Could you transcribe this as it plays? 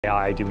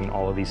AI doing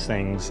all of these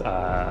things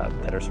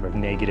that are sort of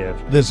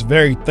negative. This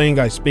very thing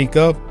I speak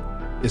of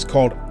is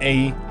called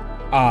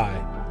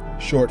AI,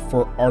 short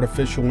for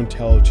artificial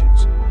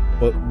intelligence.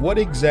 But what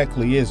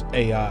exactly is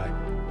AI?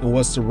 And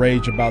what's the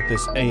rage about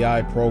this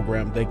AI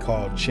program they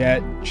call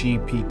Chat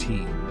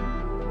GPT?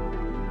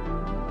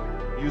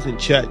 Using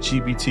Chat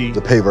GPT, the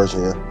pay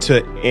version, yeah,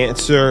 to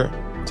answer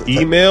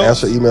emails.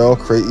 Answer email,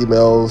 create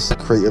emails,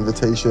 create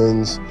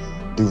invitations,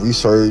 do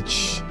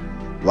research,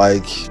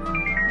 like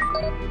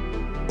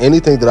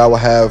anything that I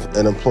would have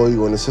an employee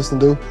or an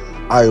assistant do,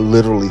 I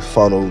literally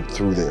funneled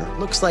through there.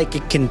 Looks like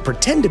it can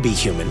pretend to be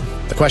human.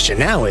 The question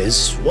now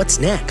is, what's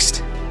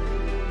next?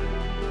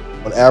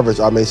 On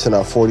average, I may send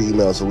out 40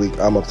 emails a week.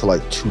 I'm up to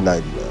like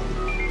 290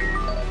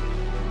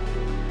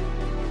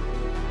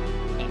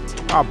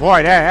 now. Oh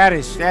boy, that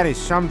is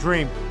some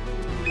dream.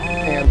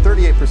 And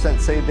 38%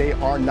 say they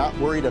are not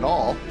worried at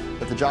all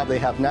that the job they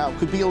have now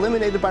could be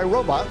eliminated by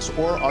robots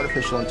or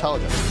artificial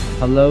intelligence.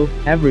 Hello,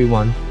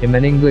 everyone. I'm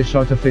an English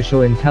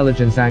artificial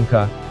intelligence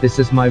anchor. This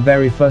is my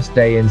very first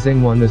day in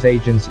Xingwan's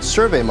agents.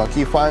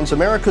 SurveyMonkey finds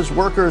America's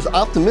workers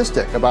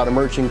optimistic about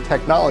emerging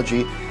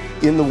technology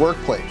in the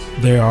workplace.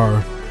 There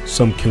are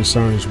some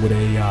concerns with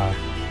AI,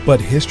 but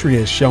history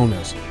has shown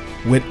us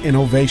with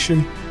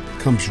innovation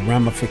comes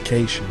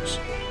ramifications.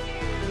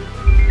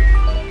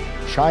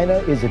 China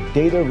is a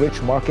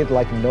data-rich market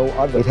like no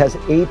other. It has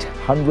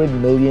 800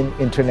 million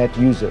internet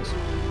users,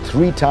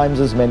 3 times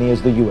as many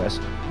as the US,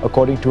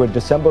 according to a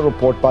December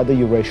report by the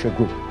Eurasia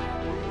Group.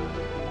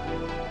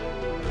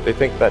 They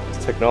think that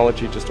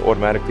technology just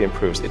automatically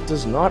improves. It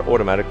does not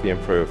automatically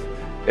improve.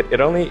 It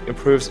only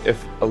improves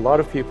if a lot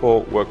of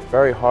people work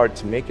very hard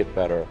to make it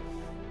better.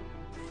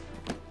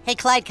 Hey,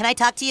 Clyde, can I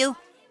talk to you?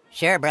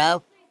 Sure,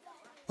 bro.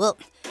 Well,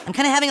 I'm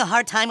kind of having a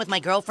hard time with my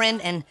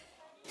girlfriend, and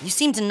you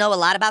seem to know a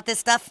lot about this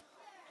stuff.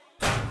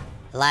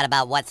 A lot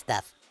about what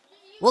stuff?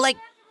 Well, like,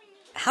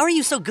 how are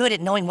you so good at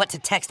knowing what to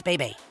text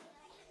Bebe?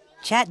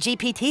 Chat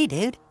GPT,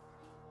 dude.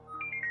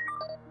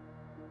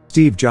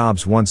 Steve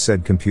Jobs once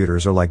said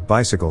computers are like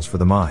bicycles for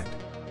the mind.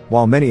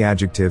 While many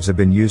adjectives have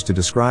been used to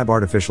describe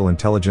artificial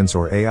intelligence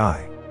or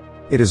AI,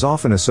 it is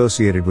often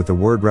associated with the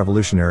word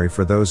revolutionary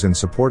for those in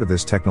support of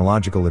this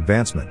technological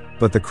advancement.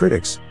 But the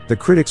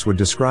critics would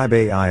describe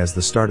AI as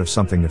the start of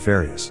something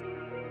nefarious.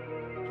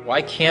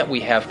 Why can't we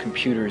have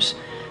computers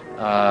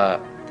talk